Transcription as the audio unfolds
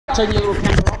Turn your little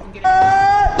camera off and get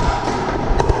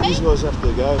out. These guys have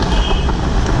to go.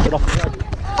 Get off the road.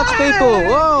 Watch people,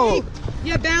 whoa!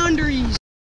 Your boundaries.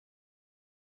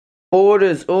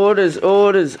 Orders, orders,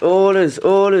 orders, orders,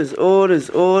 orders, orders,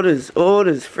 orders,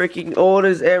 orders, freaking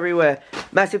orders everywhere.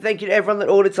 Massive thank you to everyone that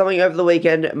ordered something over the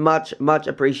weekend. Much, much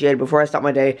appreciated. Before I start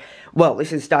my day, well,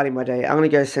 this is starting my day. I'm gonna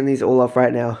go send these all off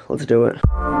right now. Let's do it.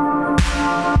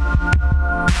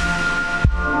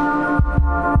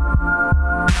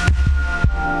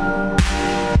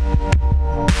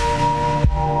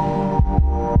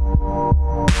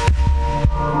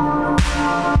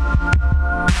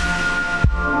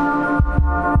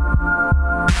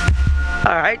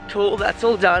 Alright, cool, that's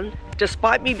all done.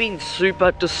 Despite me being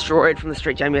super destroyed from the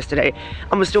street jam yesterday, I'm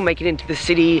gonna still make it into the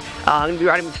city. I'm gonna be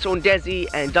riding with Sean Desi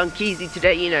and Dunkeezy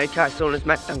today, you know, Kai Saunders,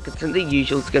 Matt Duncanson, the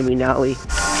usual, it's gonna be gnarly.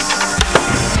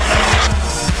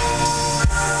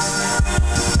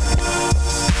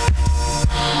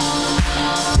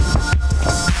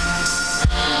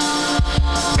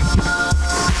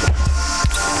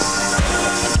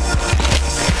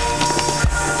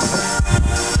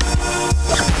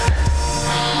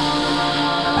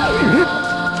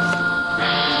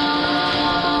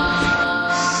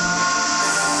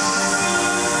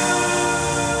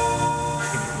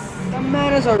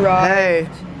 Hey.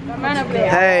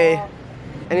 Hey.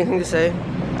 Anything to say?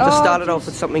 Just start it off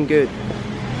with something good.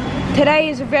 Today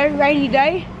is a very rainy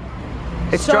day.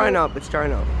 It's drying up, it's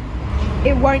drying up.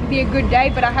 It won't be a good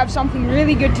day, but I have something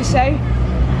really good to say.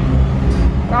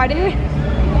 Right here.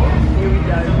 Here we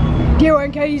go.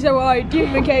 D1K's away,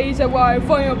 D1K's away,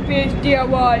 fire pitch,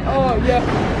 DIY, oh yeah.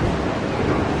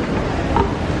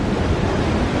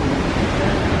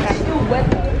 It's still wet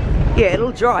though. Yeah,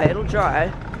 it'll dry, it'll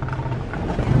dry.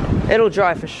 It'll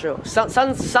dry for sure. Sun's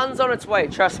on its way,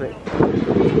 trust me.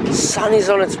 Sun is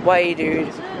on its way,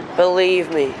 dude. Believe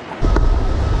me.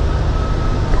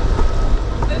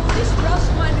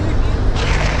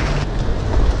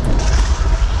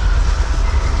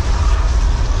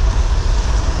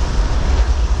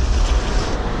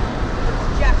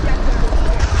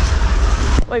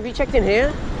 Wait, have you checked in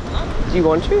here? Do you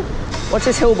want to? What's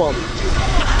this hill bomb?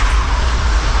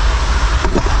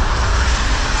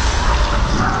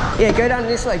 Yeah, go down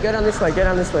this way, go down this way, go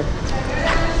down this way.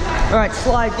 Alright,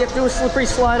 slide, do a slippery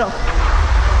slide off.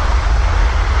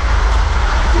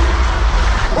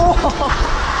 Oh!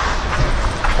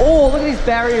 Oh, look at these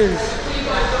barriers.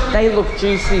 They look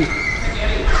juicy.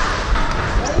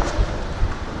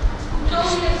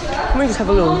 Let me just have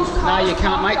a little... No, you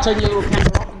can't, mate. Turn your little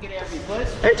camera off and get out of here,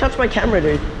 please. Don't touch my camera,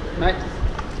 dude. Mate,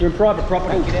 you're in private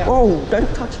property. Get out. Oh,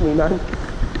 don't touch me, man.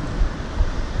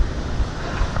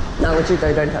 No, legit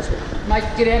though, don't touch me. Mate,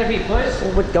 get out of here, please.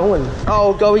 Oh, we're going.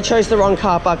 Oh, God, we chose the wrong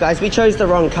car park, guys. We chose the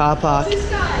wrong car park.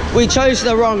 We chose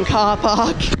the wrong car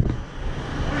park.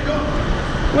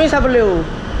 Let me just have a little...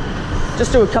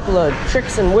 Just do a couple of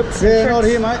tricks and whips and tricks. Not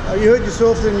here, mate. You hurt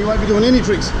yourself, then you won't be doing any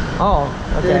tricks. Oh,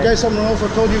 okay. Yeah, go somewhere else. I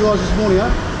told you guys this morning,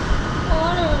 huh?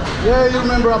 Yeah, you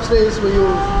remember upstairs where you...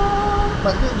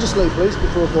 Mate, just leave, please,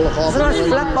 before I call a It's a nice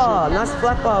flat bar. Nice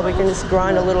flat bar. We can just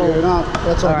grind a little... Yeah, no,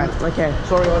 that's all. Alright, okay.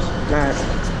 Sorry, guys. Alright.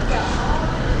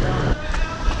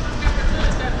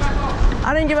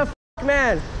 I didn't give a f***,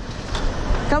 man.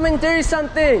 Come and do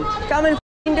something. Come and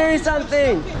f***ing do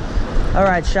something.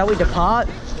 Alright, shall we depart?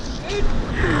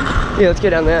 Yeah, let's go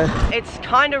down there. It's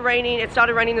kind of raining. It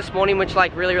started raining this morning, which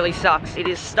like really sucks. It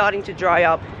is starting to dry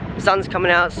up. The sun's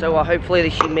coming out, so hopefully the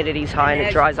humidity's high and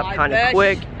it dries up kind of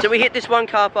quick. So we hit this one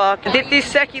car park. This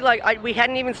secchi, like, we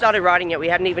hadn't even started riding yet. We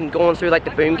hadn't even gone through like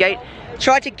the boom gate.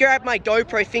 Tried to grab my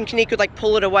GoPro thinking he could like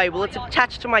pull it away. Well, it's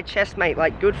attached to my chest, mate.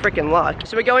 Like, good freaking luck.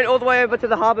 So we're going all the way over to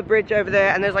the Harbour Bridge over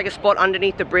there, and there's like a spot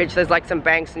underneath the bridge. There's like some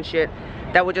banks and shit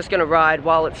that we're just gonna ride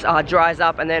while it dries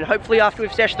up, and then hopefully after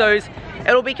we've seshed those,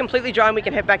 it'll be completely dry and we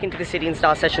can head back into the city and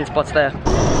start session spots there.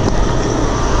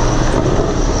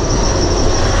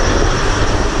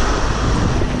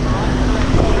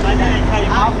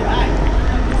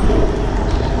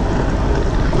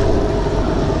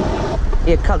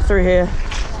 Yeah, cut through here,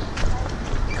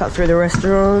 cut through the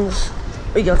restaurants.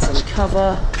 We got some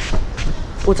cover.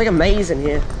 Oh, it's like a maze in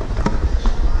here.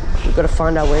 We've got to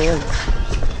find our way in.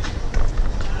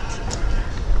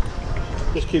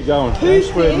 Just keep going. Don't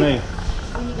spread me.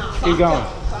 Keep going.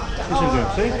 Listen to him,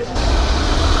 see?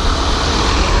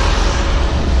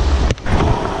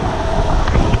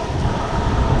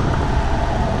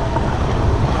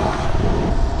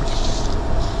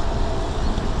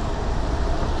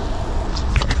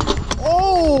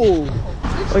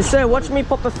 Oh! Wait, sir, watch me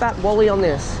pop a fat wally on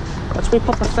this. Watch me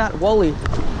pop a fat wally.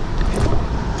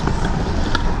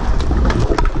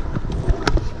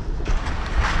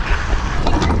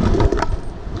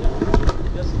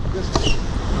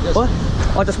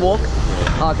 I'll just walk?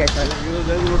 Oh, okay, sorry. You know,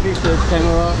 then notice the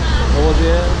camera over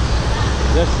there.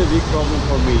 That's a big problem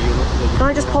for me, you know. Can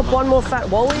I just pop one more fat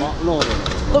wally? No.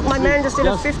 Look, my man just did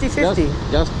a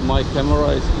 50-50. Just my camera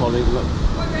is calling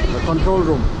the control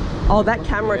room. Oh, that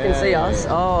camera can see us.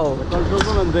 Oh. The control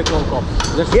room and they call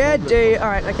cops. That's Yeah, D. All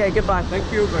right, okay, goodbye.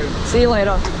 Thank you very much. See you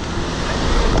later.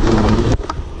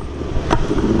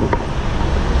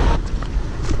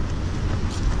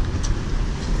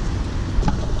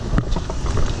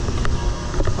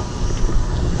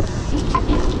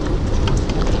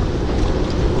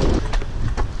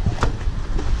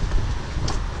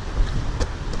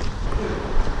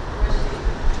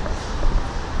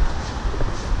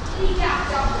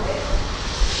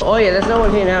 Oh yeah, there's no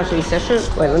one here now, should we session?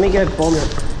 Wait, let me go bomb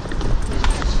it.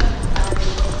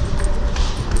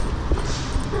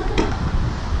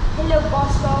 Hello,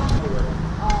 Bosco.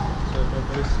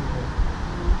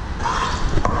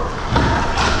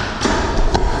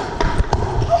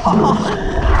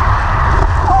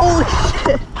 Holy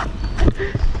shit!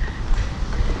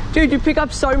 Dude, you pick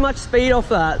up so much speed off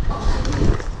that.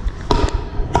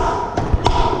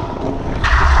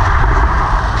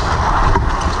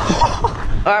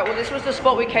 Alright, well this was the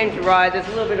spot we came to ride. There's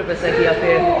a little bit of a secchi up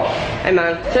here. Hey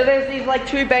man. So there's these like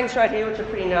 2 banks right here which are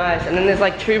pretty nice, and then there's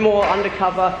like 2 more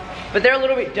undercover, but they're a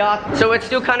little bit dark. So it's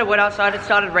still kind of wet outside. It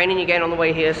started raining again on the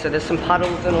way here, so there's some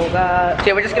puddles and all that. So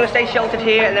yeah, we're just gonna stay sheltered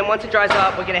here, and then once it dries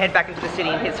up, we're gonna head back into the city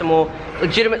and hit some more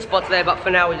legitimate spots there, but for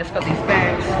now we just got these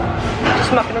banks.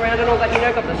 Just mucking around and all that, you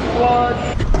know, got the squad.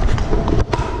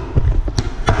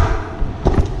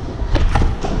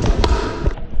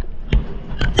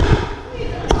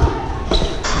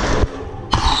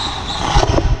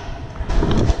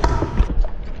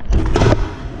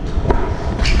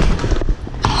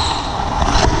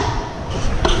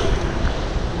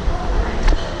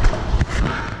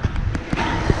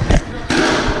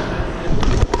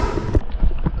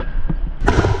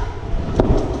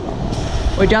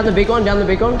 Wait, down the big one, down the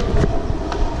big one.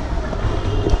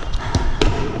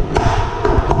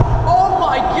 Oh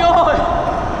my god!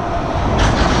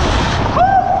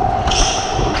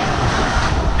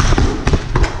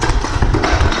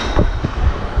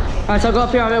 Alright, so I'll go up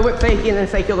here, I'm gonna whip fakie and then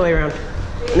fake all the way around.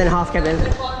 And then half cab in.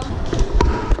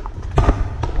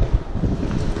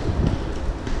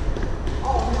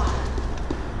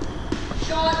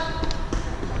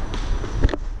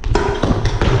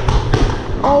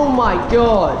 Oh my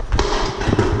god!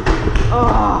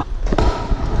 Oh.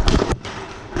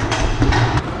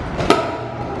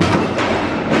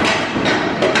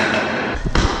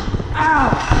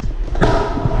 Ow!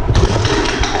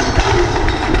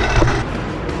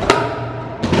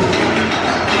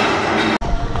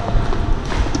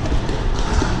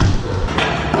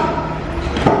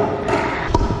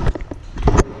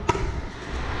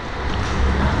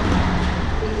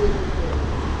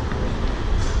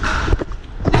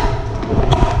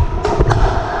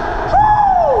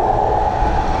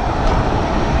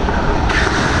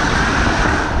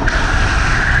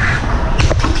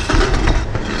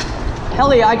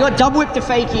 Hell yeah, I got dub whip to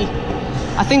fakie.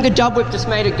 I think the dub whip just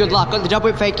made it good luck. Got the dub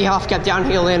whip fakie half cap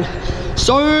downhill in.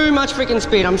 So much freaking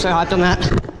speed, I'm so hyped on that.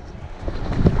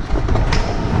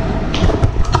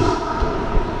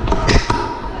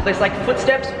 There's like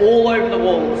footsteps all over the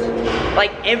walls.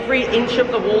 Like every inch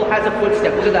of the wall has a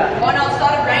footstep. Look at that. Oh no, it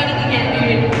started raining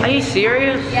again, dude. Are you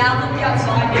serious? Yeah, I'm looking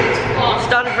outside, dude. It's fun. It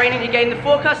started raining again. The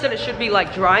forecast said it should be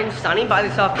like dry and sunny by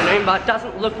this afternoon, but it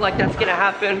doesn't look like that's gonna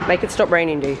happen. Make it stop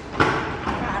raining, D.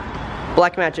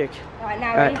 Black magic. Alright,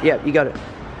 now Alright, ready? yeah, you got it.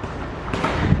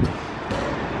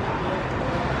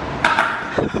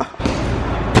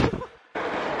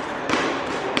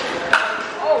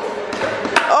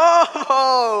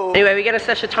 Oh! Anyway, we're gonna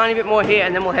sesh a tiny bit more here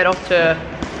and then we'll head off to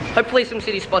hopefully some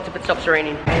city spots if it stops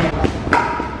raining.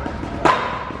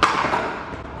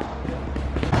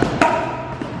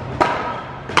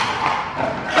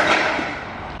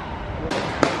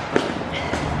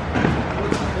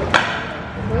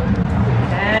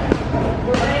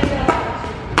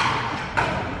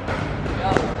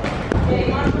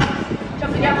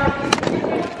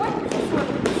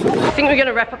 I think we're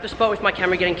gonna wrap up the spot with my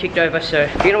camera getting kicked over, so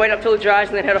we're gonna wait up till it dries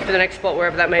and then head off to the next spot,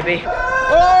 wherever that may be.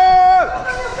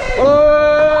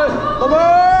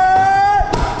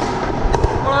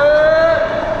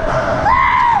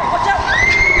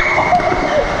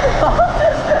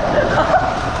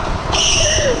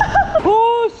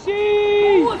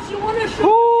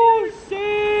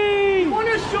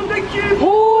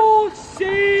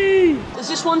 Is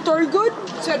this one throw good?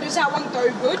 So does that one throw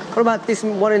good? What about this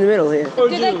one in the middle here? Do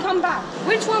they come back?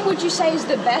 Which one would you say is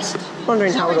the best?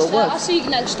 Wondering how it'll I'll work. see you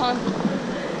next time.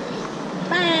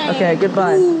 Okay,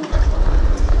 goodbye.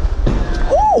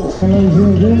 Ladies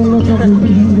and gentlemen, look up and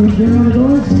down the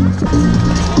doors.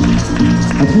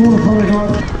 I do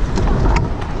apologize.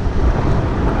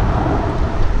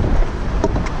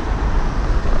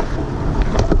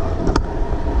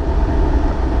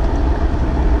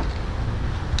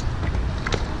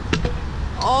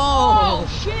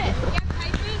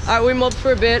 Alright, we mobbed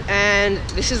for a bit, and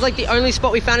this is like the only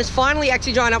spot we found. It's finally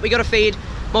actually drying up. We got a feed,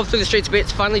 mobbed through the streets a bit.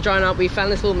 It's finally drying up. We found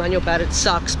this little manual pad. It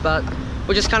sucks, but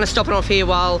we're just kind of stopping off here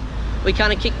while we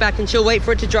kind of kick back and chill, wait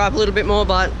for it to dry up a little bit more.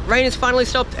 But rain has finally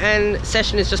stopped, and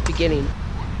session is just beginning.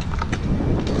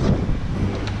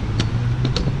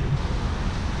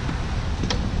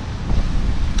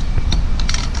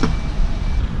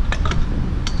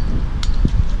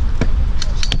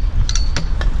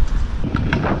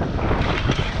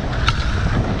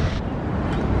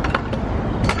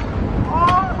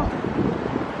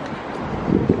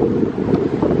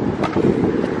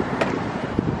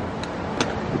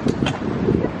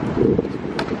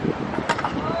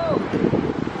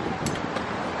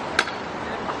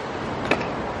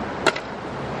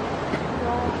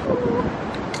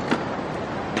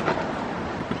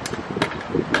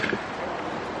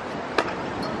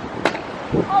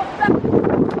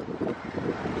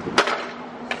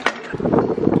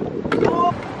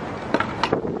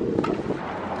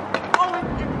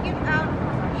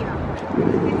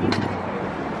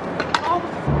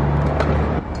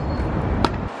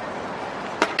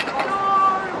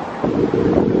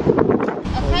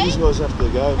 These guys have to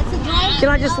go. Can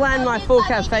I just land my full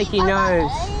cab fakie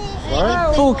nose?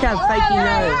 Sorry? Full cab fakie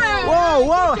nose. Whoa,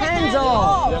 whoa, hands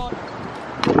off.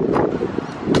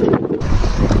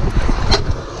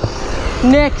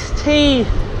 Next tee.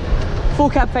 Full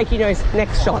cab fakie nose,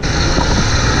 next shot.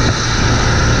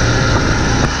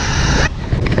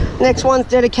 Next one's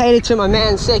dedicated to my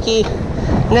man Seki.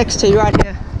 Next tee right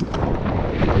here.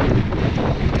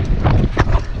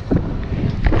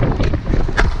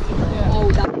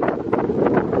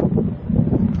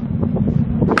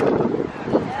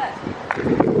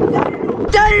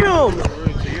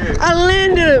 I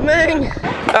landed it, man.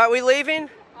 Alright, we leaving?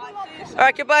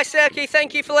 Alright, goodbye, Seki.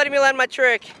 Thank you for letting me land my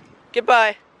trick.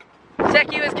 Goodbye.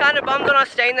 Seki was kind of bummed on us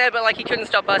staying there, but like he couldn't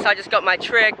stop us. I just got my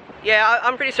trick. Yeah,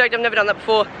 I'm pretty stoked. I've never done that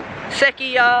before.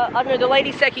 Seki, I don't know, the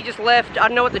lady Seki just left. I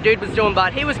don't know what the dude was doing,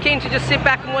 but he was keen to just sit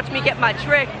back and watch me get my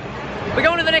trick. We're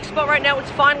going to the next spot right now.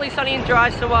 It's finally sunny and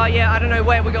dry, so yeah, I don't know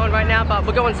where we're going right now, but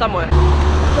we're going somewhere.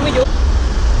 Can we do it?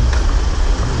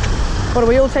 What, are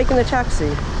we all taking the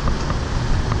taxi?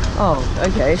 Oh,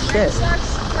 okay, shit. Let's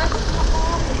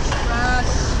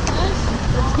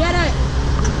get it.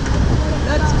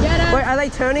 Let's get it. Wait, are they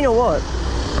turning or what?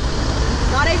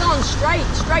 No, they're going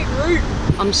straight route.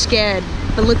 I'm scared,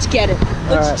 but let's get it.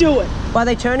 Let's do it. Why are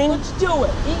they turning? Let's do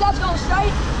it. Are you guys going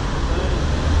straight?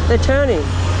 They're turning.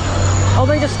 Oh,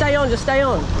 then just stay on, just stay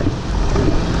on.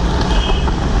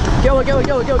 Go it, go it,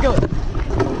 go it, go it, go it.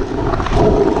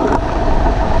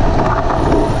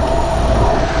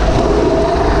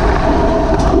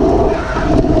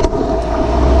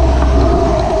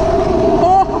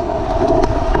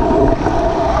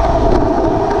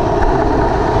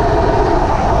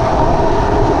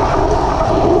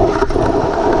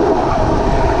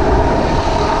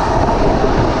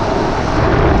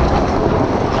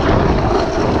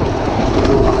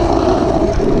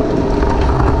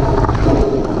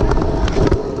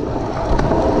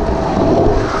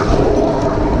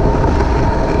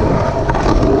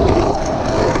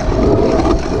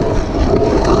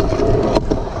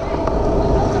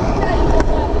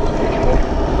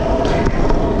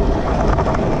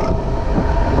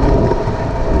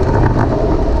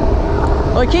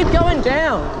 Oh, keep going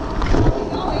down.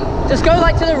 Just go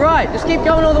like to the right. Just keep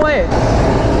going all the way.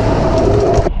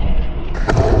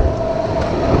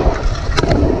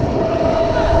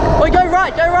 Oh, go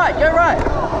right, go right, go right.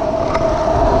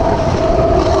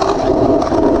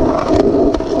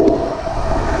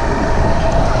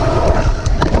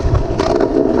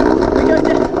 We go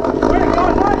down.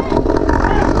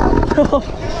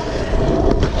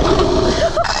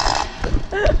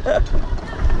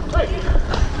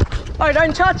 Oh,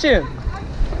 don't touch him!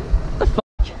 What the fuck?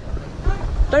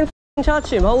 Don't f***ing touch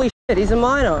him, holy shit, he's a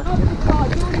minor. Get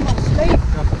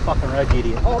off the fucking road, you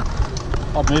idiot.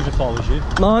 I'd move if I was you.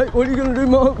 Mate, what are you gonna do,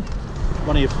 mate?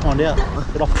 Why don't you find out?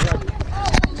 Get off the road.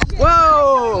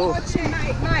 Whoa!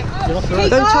 Get off the road.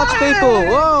 Don't touch people,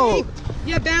 whoa!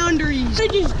 Your boundaries. They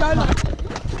just go like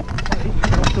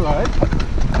Get off the road.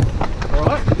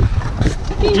 Alright.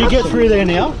 Do you get through there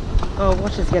now? Oh,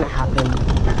 watch what's gonna happen.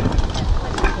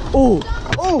 Oh,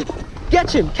 oh!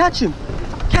 Catch him, catch him,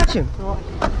 catch him.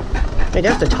 You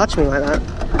don't have to touch me like that.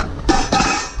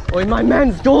 Oi, my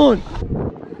man's gone.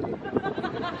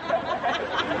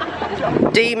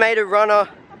 D made a runner.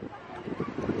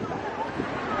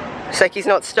 Seki's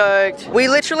not stoked. We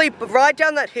literally ride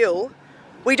down that hill.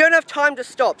 We don't have time to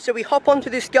stop, so we hop onto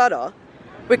this gutter.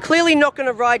 We're clearly not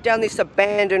gonna ride down this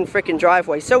abandoned freaking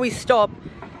driveway, so we stop.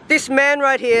 This man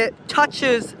right here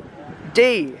touches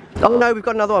D. Oh no, we've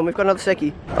got another one. We've got another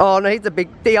Seki. Oh no, he's a big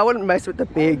D. I wouldn't mess with the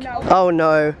big. Oh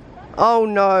no. Oh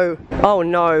no. Oh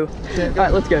no.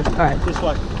 Alright, let's go. Alright. Just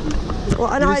like, Well,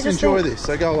 I know, You I just just enjoy think- this,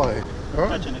 so go away. Alright?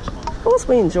 catch you next time. Of course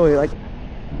we enjoy, like.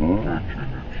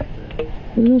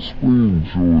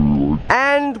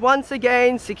 And once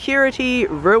again, security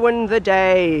ruined the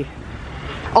day.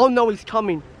 Oh no, he's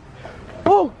coming.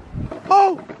 Oh!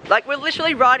 Oh! Like, we're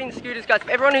literally riding scooters, guys.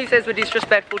 Everyone who says we're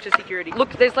disrespectful to security.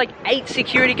 Look, there's like 8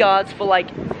 security guards for like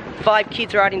 5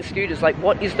 kids riding scooters. Like,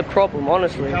 what is the problem,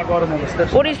 honestly? You can't ride them on the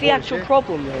steps. What is the actual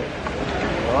problem there?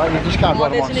 Alright, you just can't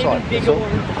ride them on site. That's all.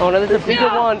 Oh no, there's a bigger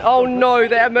one. Oh no,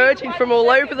 they're emerging from all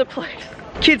over the place.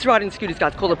 Kids riding scooters,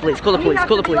 guys. Call the police, call the police,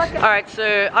 call the police. Alright,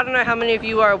 so I don't know how many of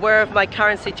you are aware of my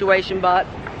current situation, but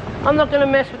I'm not gonna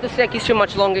mess with the Sekis too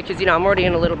much longer because, you know, I'm already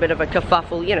in a little bit of a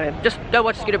kerfuffle, you know. Just go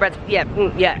watch Scooter Brats. Yeah,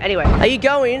 yeah, anyway. Are you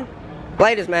going?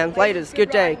 Laters, man, laters. Good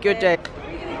day, good day.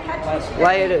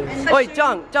 Laters. Oi,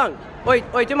 Dunk.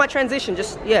 Oi, do my transition,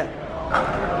 just, yeah.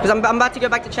 Because I'm about to go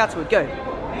back to Chatswood, go.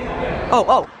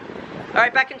 Oh.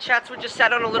 Alright, back in Chatswood, just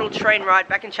sat on a little train ride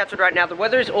back in Chatswood right now. The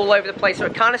weather is all over the place, so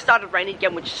it kind of started raining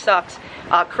again, which sucks.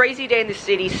 Crazy day in the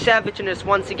city, savageness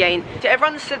once again. To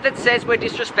everyone that says we're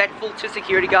disrespectful to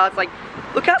security guards, like,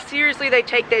 look how seriously they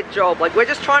take their job. Like, we're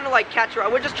just trying to, like, catch a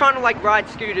ride. We're just trying to, like, ride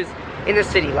scooters in the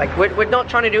city. Like, we're not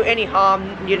trying to do any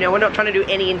harm, you know, we're not trying to do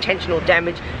any intentional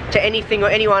damage to anything or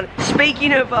anyone.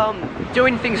 Speaking of,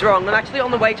 doing things wrong, I'm actually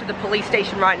on the way to the police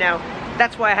station right now.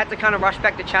 That's why I had to kind of rush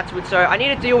back to Chatswood, so I need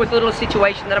to deal with a little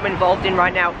situation that I'm involved in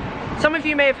right now. Some of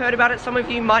you may have heard about it, some of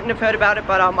you mightn't have heard about it,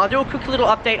 but I'll do a quick little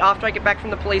update after I get back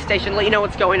from the police station, let you know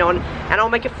what's going on, and I'll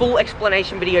make a full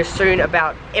explanation video soon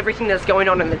about everything that's going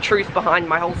on and the truth behind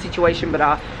my whole situation. But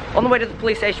on the way to the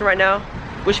police station right now.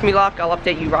 Wish me luck, I'll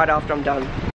update you right after I'm done.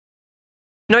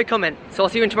 No comment, so I'll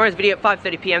see you in tomorrow's video at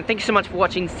 5:30 PM. Thank you so much for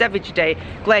watching. Savage day.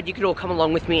 Glad you could all come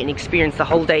along with me and experience the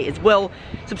whole day as well.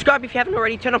 Subscribe if you haven't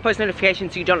already. Turn on post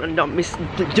notifications so you do not miss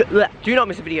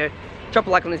a video. Drop a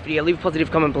like on this video. Leave a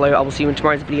positive comment below. I will see you in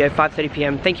tomorrow's video, 5:30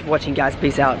 PM. Thank you for watching, guys.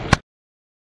 Peace out.